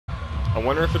I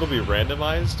wonder if it'll be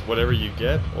randomized, whatever you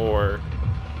get, or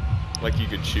like you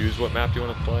could choose what map you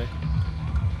want to play.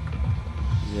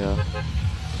 Yeah.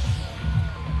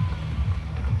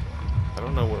 I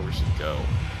don't know where we should go.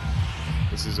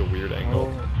 This is a weird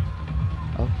angle.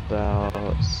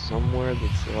 About somewhere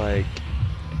that's like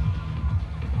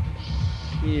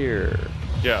here.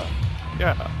 Yeah.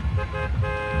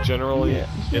 Yeah. Generally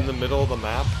in the middle of the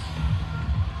map.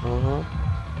 Uh-huh.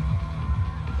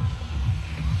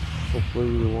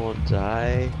 Hopefully we won't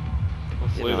die.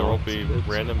 Hopefully there won't be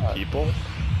random people.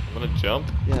 I'm gonna jump.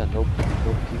 Yeah, no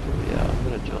people. Yeah, I'm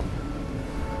gonna jump.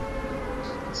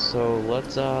 So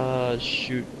let's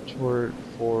shoot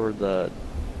for the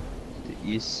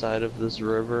east side of this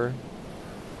river.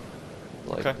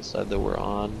 Like Okay. the side that we're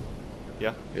on.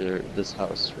 Yeah. Here, this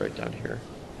house right down here.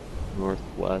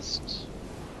 Northwest.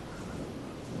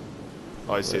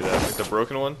 Oh, I see that. Like the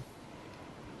broken one?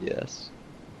 Yes.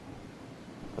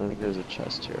 I think there's a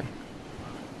chest here.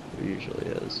 There usually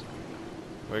is.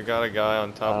 We got a guy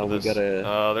on top of this.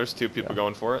 There's two people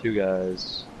going for it. Two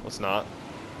guys. Let's not.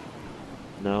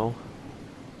 No?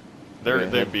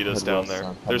 They beat us down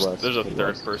there. There's a third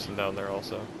west. person down there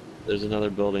also. There's another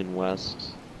building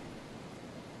west.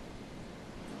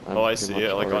 Oh, I see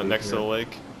it, like on next to the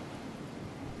lake.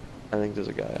 I think there's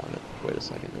a guy on it. Wait a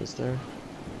second, is there?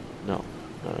 No.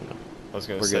 No. I was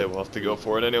gonna say, we'll have to go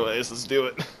for it anyways. Let's do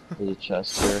it. There's a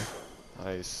chest here.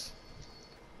 Nice.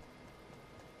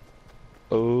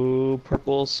 Oh,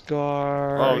 purple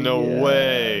scar. Oh, no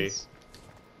way.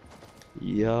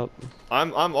 Yup.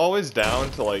 I'm always down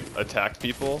to like attack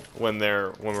people when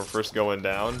we're first going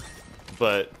down,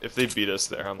 but if they beat us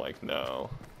there, I'm like, no.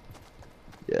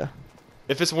 Yeah.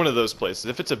 If it's one of those places,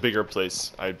 if it's a bigger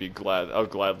place, I would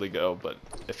gladly go, but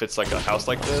if it's like a house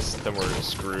like this, then we're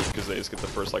screwed because they just get the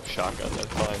first like shotgun, then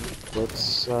fine.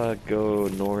 Let's go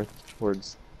north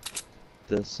towards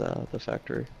this the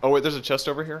factory. Oh wait, there's a chest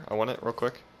over here. I want it real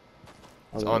quick.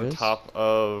 It's on top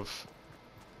of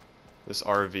this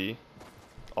RV.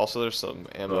 Also, there's some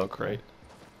ammo crate.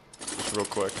 Just real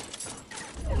quick.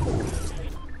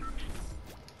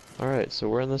 Alright, so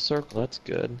we're in the circle. That's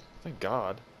good. Thank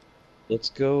God. Let's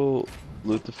go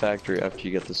loot the factory after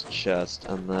you get this chest,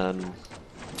 and then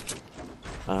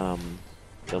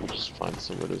we'll just find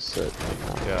somewhere to sit.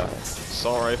 Yeah.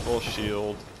 Assault rifle,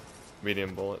 shield,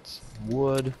 medium bullets.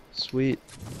 Wood, sweet.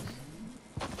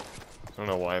 I don't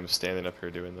know why I'm standing up here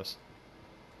doing this.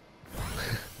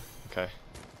 Okay.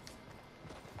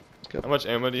 How much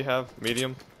ammo do you have?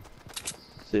 Medium?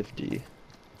 50.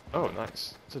 Oh,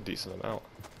 nice. That's a decent amount.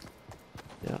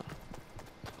 Yeah.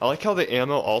 I like how the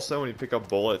ammo also, when you pick up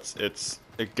bullets,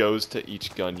 it goes to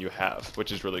each gun you have,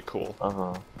 which is really cool.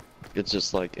 Uh-huh. It's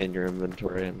just like in your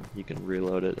inventory and you can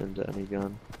reload it into any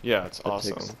gun. Yeah, it's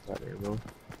awesome. That ammo.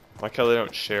 I like how they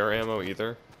don't share ammo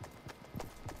either.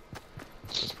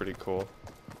 It's pretty cool.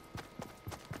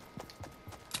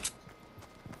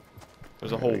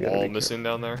 There's a whole wall missing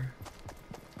down there.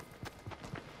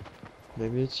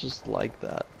 Maybe it's just like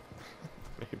that.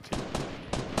 Maybe.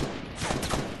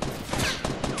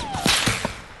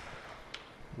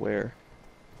 Where?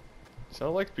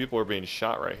 Sounded like people were being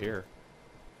shot right here.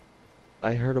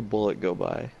 I heard a bullet go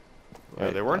by.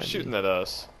 Yeah, they weren't shooting at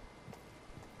us.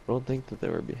 I don't think that they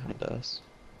were behind us.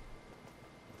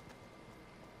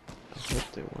 I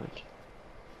hope they weren't.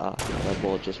 Ah, no, that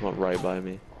bullet just went right by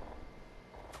me.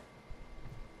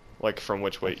 Like from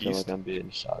which way? I feel East? like I'm being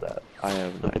shot at. I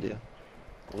have no idea.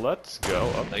 Let's go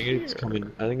up here.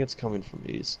 I think it's coming from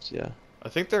east, yeah. I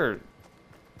think they're...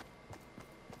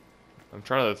 I'm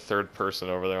trying to third person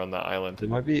over there on that island. They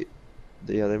might be...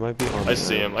 Yeah, they might be on I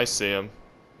see him, I see him.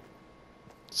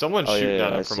 Someone's shooting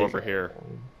at him from over here.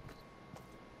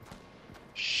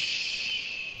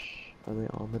 Shh. Are they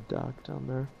on the dock down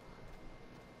there?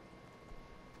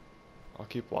 I'll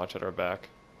keep watch at our back.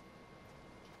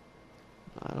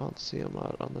 I don't see them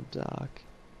out on the dock.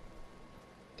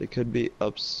 They could be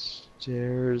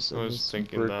upstairs in this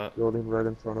building right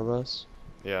in front of us.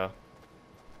 Yeah.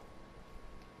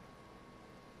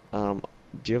 Do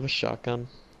you have a shotgun?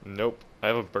 Nope. I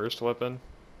have a burst weapon.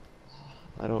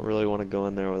 I don't really want to go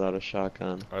in there without a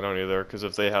shotgun. I don't either, because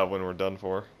if they have one, we're done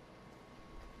for.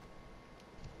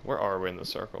 Where are we in the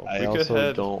circle? I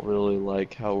also don't really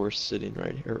like how we're sitting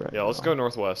right here right now. Yeah, let's go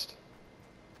northwest.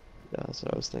 Yeah, that's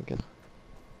what I was thinking.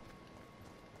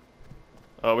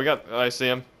 Oh, I see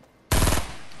him.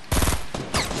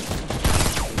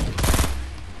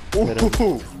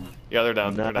 Ooh. Yeah, they're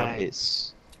down. They're down.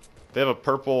 Nice. They have a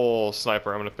purple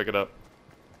sniper. I'm gonna pick it up.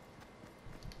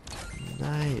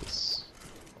 Nice.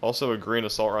 Also a green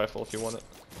assault rifle if you want it.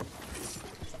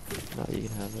 No, you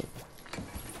can have it.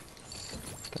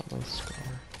 Got my scar.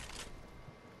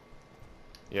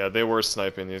 Yeah, they were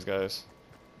sniping these guys.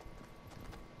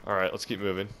 Alright, let's keep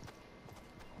moving.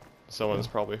 Someone's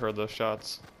probably heard those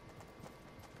shots.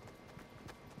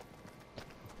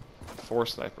 4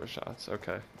 sniper shots,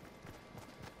 okay.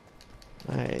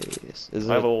 Nice. Is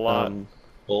I have it a lot.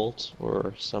 bolt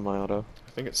or semi-auto?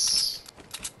 I think it's...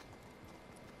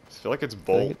 I feel like it's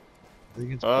bolt. I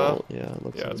think it's bolt, yeah. It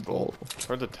looks yeah, like it's bolt. It's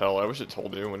hard to tell. I wish it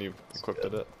told you when you equipped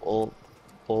it. Bolt,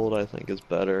 I think, is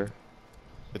better.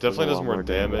 It definitely does more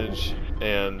damage,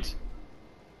 and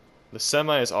the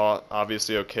semi is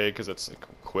obviously okay because it's like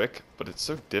quick, but it's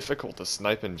so difficult to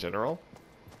snipe in general.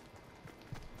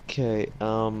 Okay,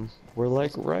 we're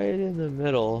like right in the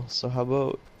middle, so how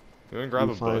about you wanna grab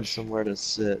a find bush? Somewhere to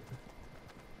sit?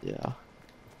 Yeah.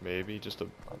 Maybe just a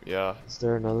yeah. Is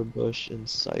there another bush in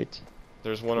sight?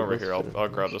 There's one over here. I'll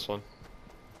grab this one.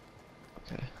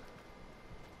 Okay.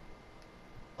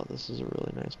 Oh, this is a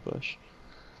really nice bush.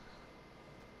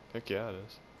 Heck yeah, it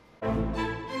is.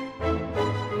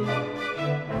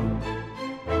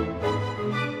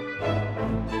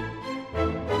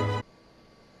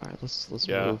 Alright, let's move.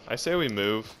 Yeah, I say we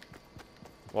move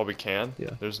while we can.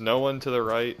 Yeah. There's no one to the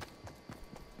right.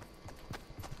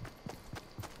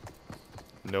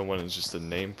 No one is just a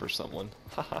name for someone.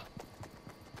 Haha.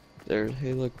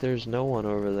 Hey, look, there's no one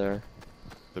over there.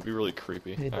 That'd be really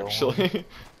creepy, Hey, actually.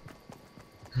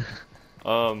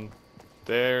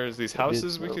 There's these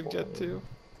houses we could get to.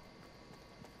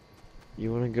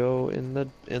 You wanna go in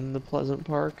the Pleasant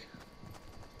Park?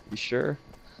 You sure?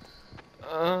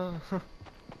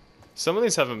 Some of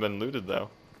these haven't been looted though.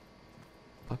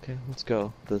 Okay, let's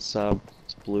go. This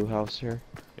blue house here.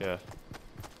 Yeah.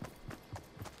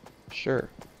 Sure.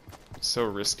 So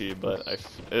risky, but I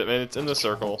mean, it's in the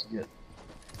circle. Get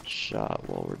shot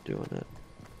while we're doing it.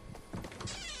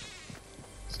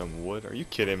 Some wood? Are you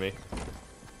kidding me?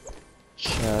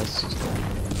 Chest.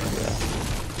 Yeah.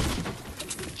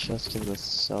 Chest in the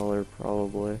cellar,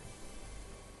 probably.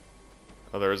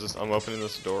 Oh, there's this. I'm opening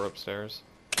this door upstairs.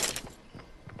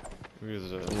 Maybe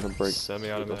there's a I'm gonna break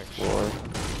semi-automatic floor.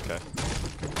 Okay.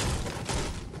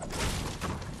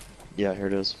 Yeah, here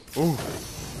it is. Ooh.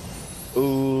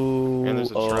 Ooh. And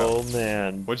there's a oh trap.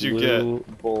 man. What'd you Blue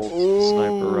get? Bolt Ooh.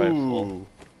 sniper rifle.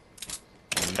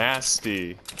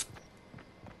 Nasty.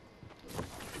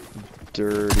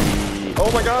 Dirty.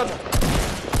 Oh my god!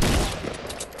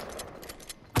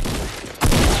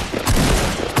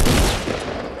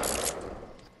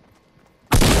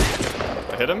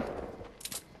 I hit him?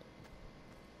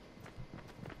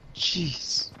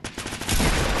 Jeez.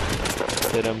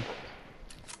 Hit him.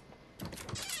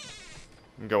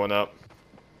 I'm going up.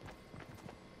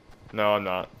 No, I'm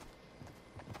not.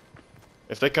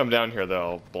 If they come down here,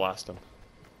 though, I'll blast them.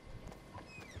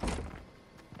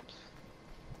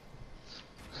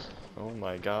 Oh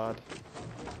my god.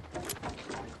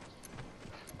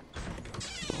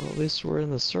 Well, at least we're in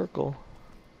the circle.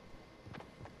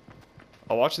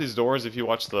 I'll watch these doors if you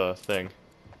watch the thing.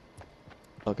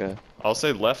 Okay. I'll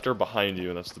say left or behind you,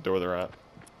 and that's the door they're at.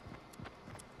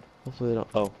 Hopefully they don't.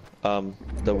 Oh,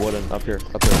 the wooden up here.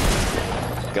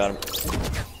 Got him.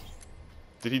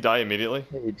 Did he die immediately?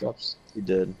 Hey, he drops. He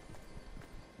did.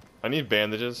 I need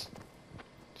bandages.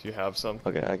 Do you have some?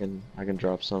 Okay, I can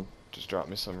drop some. Just drop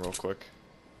me some real quick.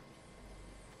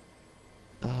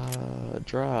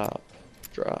 Drop.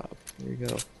 There you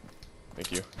go.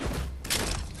 Thank you.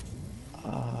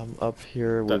 Up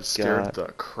here That we've scared got. the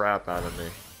crap out of me.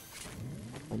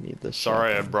 I need this.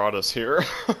 Sorry I shotgun. brought us here.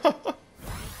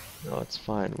 No, it's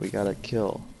fine. We got a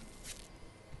kill.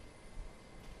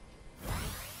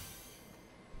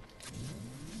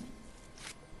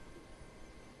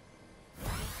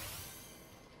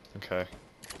 Okay.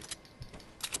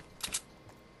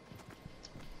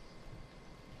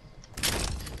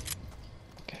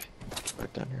 Okay.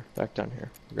 Back down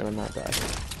here. We're gonna not die.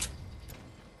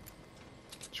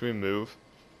 Should we move?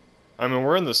 I mean,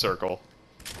 we're in the circle.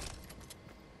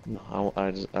 No,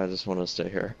 I just want to stay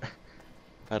here.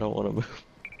 I don't want to move.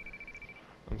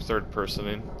 I'm third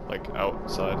personing, like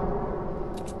outside.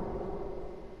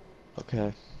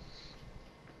 Okay.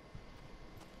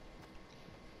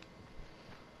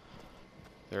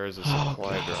 There is a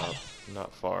supply drop,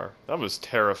 not far. That was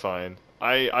terrifying.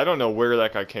 I don't know where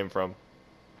that guy came from.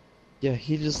 Yeah,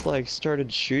 he just like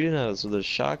started shooting at us with a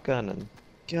shotgun and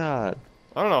God.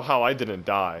 I don't know how I didn't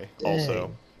die, also.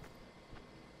 Dang.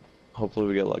 Hopefully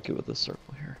we get lucky with this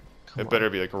circle here. Come It better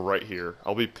be like right here.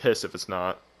 I'll be pissed if it's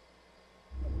not.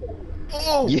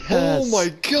 Oh! Yes! Oh my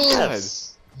god!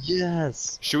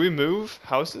 Yes! Should we move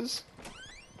houses?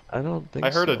 I don't think so.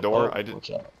 I heard a door. Oh, I did.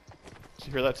 watch out. Did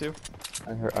you hear that too?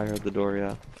 I heard the door,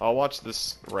 yeah. I'll watch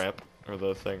this ramp or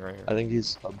the thing right here. I think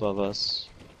he's above us.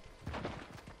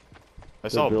 I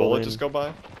saw a bullet just go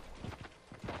by.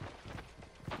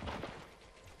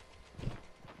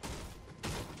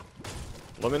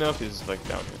 Let me know if he's like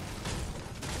down here.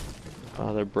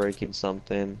 Oh, they're breaking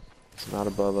something. It's not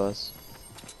above us.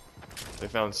 They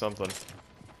found something.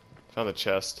 Found a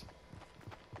chest.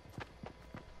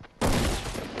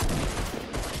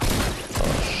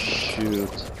 Oh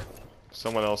shoot.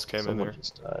 Someone else came in there.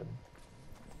 Just died.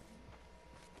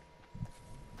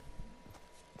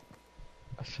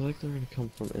 I feel like they're gonna come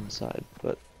from inside,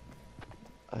 but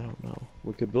I don't know.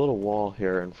 We could build a wall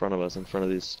here in front of us, in front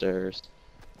of these stairs.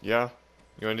 Yeah.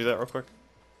 You wanna do that real quick?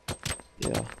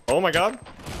 Yeah. Oh my god!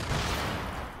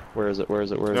 Where is it? Where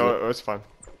is it? Where is it? No, it's fine.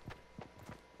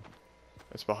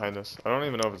 It's behind us. I don't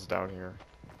even know if it's down here.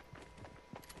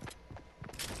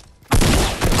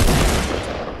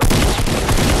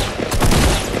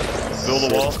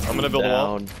 Build a wall. I'm gonna build a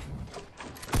wall.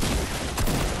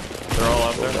 They're all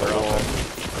out there. They're out there.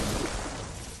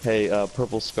 Hey,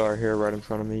 purple scar here right in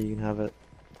front of me. You can have it.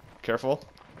 Careful.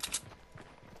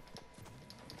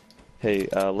 Hey,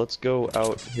 let's go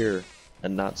out here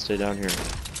and not stay down here.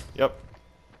 Yep.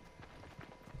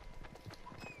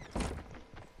 I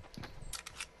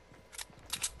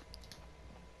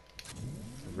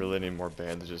really need more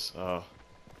bandages.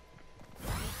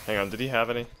 Hang on, did he have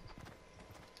any?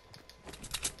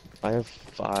 I have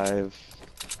 5.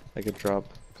 I could drop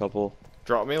a couple.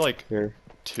 Drop me like Here.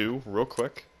 2 real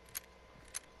quick.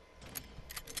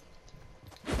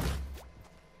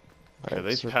 Okay,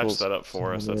 Right, they patched that up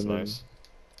for us, that's nice.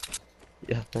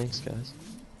 Yeah, thanks guys.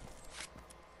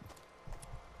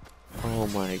 Oh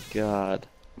my god.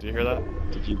 Do you hear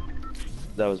that? Did you...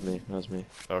 That was me, that was me.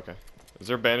 Okay. Is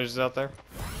there bandages out there?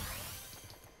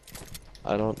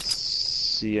 I don't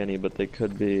see any, but they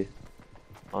could be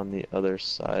on the other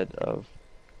side of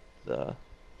the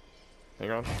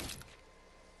Hang on.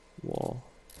 wall.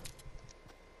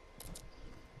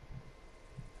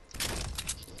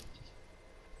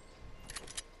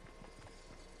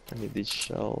 I need these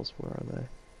shells. Where are they?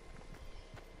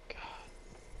 God.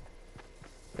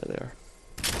 There they are.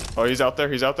 Oh, he's out there.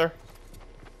 He's out there.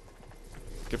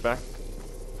 Get back.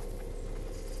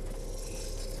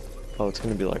 Oh, it's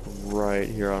gonna be like right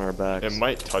here on our backs. It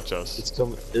might touch us.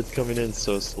 It's coming in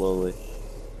so slowly.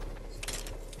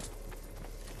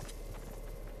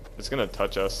 It's gonna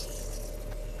touch us.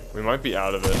 We might be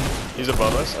out of it. He's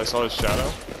above us. I saw his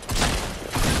shadow.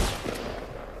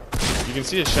 You can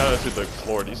see his shadow through the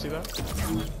floor. Do you see that?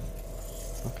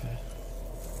 Okay.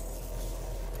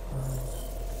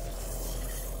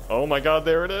 Oh my god,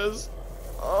 there it is.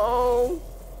 Oh.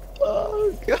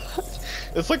 Oh god.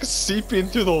 It's like seeping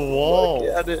through the wall.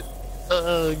 Look at it.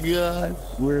 Oh god.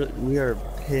 We are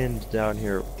pinned down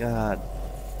here. God.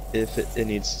 If it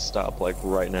needs to stop like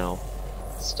right now.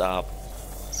 Stop.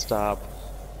 Stop.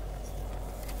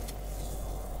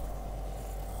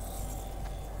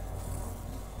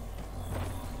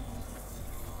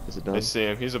 Is it done? I see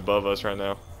him. He's above us right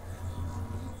now.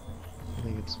 I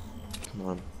think it's... Come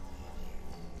on.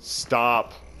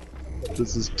 Stop.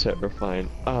 This is terrifying.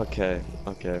 Okay.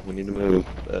 Okay. We need to move.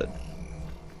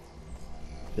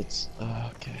 It's...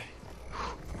 okay.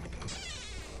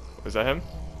 Was that him?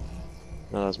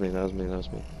 No, that was me. That was me. That was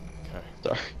me. Okay.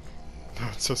 Sorry. No,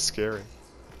 it's so scary.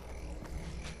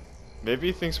 Maybe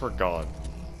he thinks we're gone.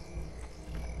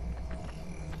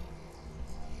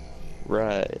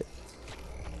 Right.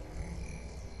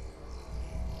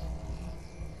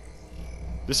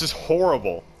 This is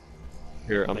horrible.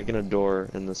 Here, I'm making a door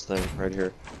in this thing right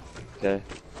here. Okay.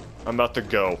 I'm about to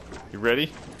go. You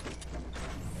ready?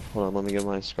 Hold on, let me get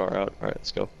my scar out. Alright,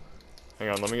 let's go. Hang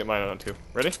on, let me get mine on too.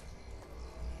 Ready?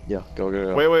 Yeah, go.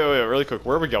 Wait, really quick.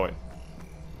 Where are we going?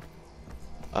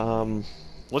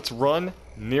 Let's run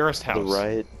nearest house. The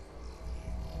right.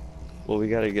 Well, we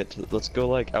gotta get to... Let's go,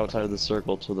 like, outside of the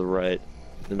circle to the right.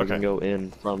 Then we can go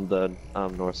in from the,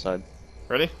 north side.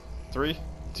 Ready? 3,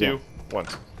 2, 1.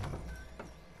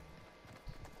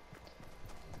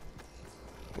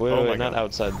 Wait, not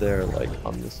outside there, like,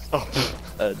 on this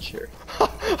edge here.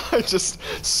 I just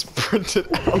sprinted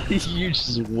out. You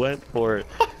just went for it.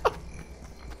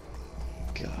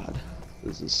 God,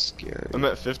 this is scary. I'm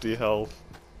at 50 health.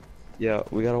 Yeah,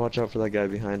 we gotta watch out for that guy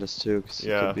behind us, too, because he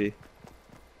could be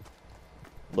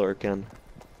lurking.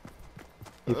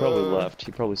 He probably left.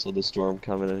 He probably saw the storm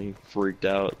coming and he freaked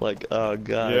out. Like, oh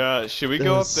god. Yeah, should we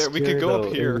go up there? We could go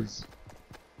up here.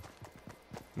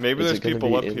 Maybe there's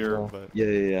people up here, but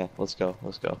yeah. Let's go.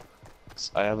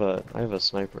 I have a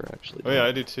sniper actually. Oh yeah,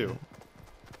 I do too.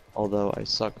 Although I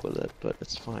suck with it, but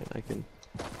it's fine. I can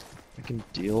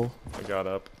deal. I got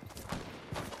up.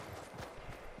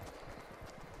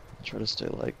 Try to stay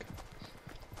like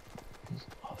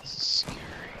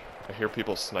hear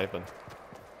people sniping.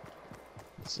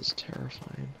 This is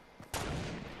terrifying.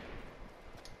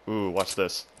 Ooh, watch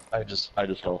this. I just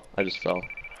fell. I just fell.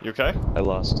 You okay? I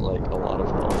lost like a lot of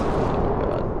health. Oh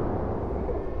god.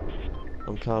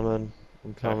 I'm coming.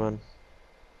 I'm coming.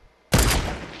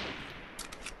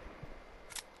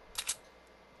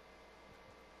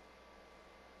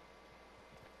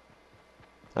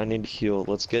 I need to heal.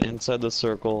 Let's get inside the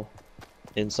circle.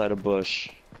 Inside a bush.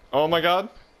 Oh my god.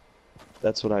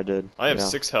 That's what I did. I have yeah.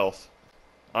 6 health.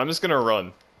 I'm just gonna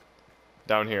run.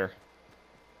 Down here.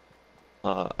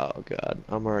 Oh god.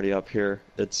 I'm already up here.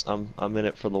 I'm in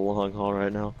it for the long haul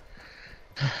right now.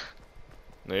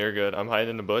 No, you're good. I'm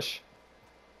hiding in the bush.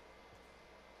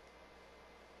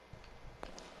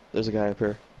 There's a guy up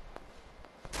here.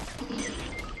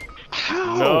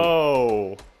 How?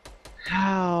 No!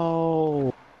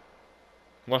 How?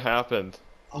 What happened?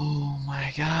 Oh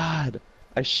my god.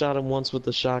 I shot him once with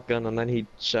the shotgun and then he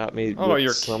shot me Oh, with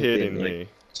you're something kidding like me.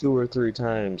 2 or 3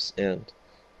 times and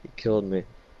he killed me.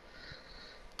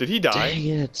 Did he die? Dang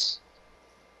it.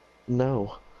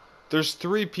 No. There's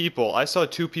 3 people. I saw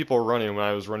 2 people running when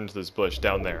I was running to this bush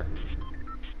down there.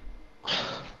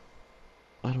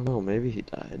 I don't know, maybe he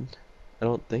died. I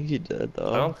don't think he did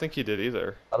though. I don't think he did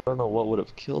either. I don't know what would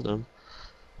have killed him.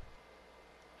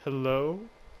 Hello?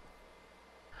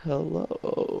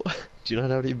 Hello. Do you not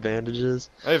have any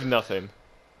bandages? I have nothing.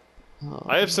 Oh,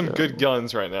 I have some no. good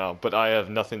guns right now, but I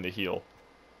have nothing to heal.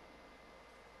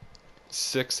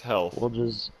 6 health. Well,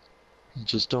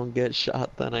 just don't get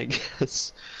shot then, I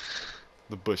guess.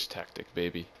 The bush tactic,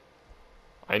 baby.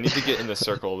 I need to get in the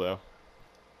circle, though.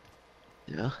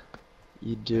 Yeah,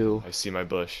 you do. I see my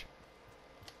bush.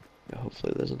 Yeah,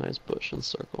 hopefully there's a nice bush in the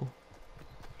circle.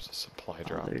 There's a supply Oh,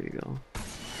 drop. there you go.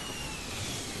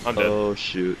 I'm dead. Oh,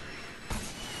 shoot.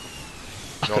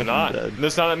 No, I'm not. dead.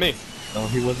 That's not at me. Oh,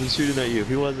 he wasn't shooting at you.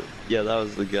 He wasn't. Yeah, that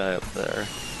was the guy up there.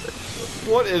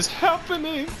 What is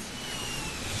happening?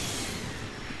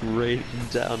 Raining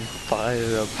down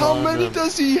fire upon How many him.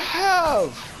 does he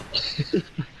have?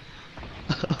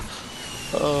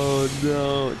 Oh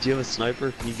no. Do you have a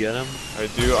sniper? Can you get him? I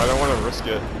do. I don't want to risk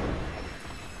it.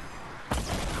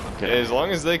 Okay. As long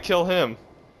as they kill him.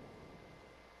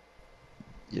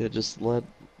 Yeah, just let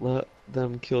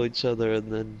them kill each other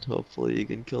and then hopefully you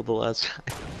can kill the last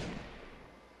guy.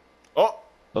 Oh!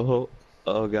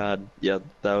 Oh god. Yeah,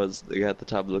 that was the guy at the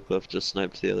top of the cliff just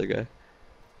sniped the other guy.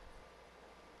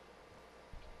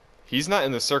 He's not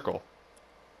in the circle.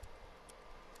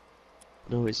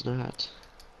 No, he's not.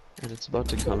 And it's about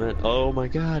to come in. Oh my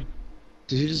god.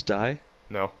 Did he just die?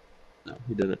 No. No,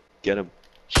 he didn't. Get him.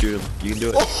 Shoot him. You can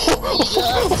do it.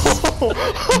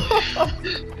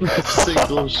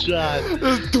 Single shot.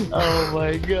 Oh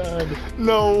my god.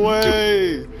 No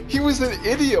way! He was an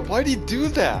idiot. Why'd he do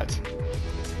that?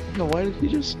 No, why did he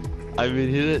just... I mean,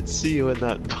 he didn't see you in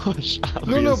that bush,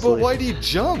 obviously. No, but why'd he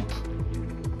jump?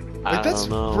 Like, that's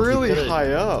don't know. really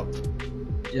high up.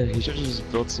 Yeah, he should have just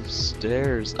built some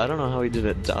stairs. I don't know how he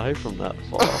didn't die from that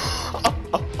fall.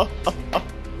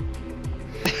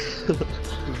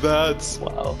 That's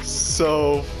Wow.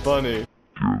 so funny.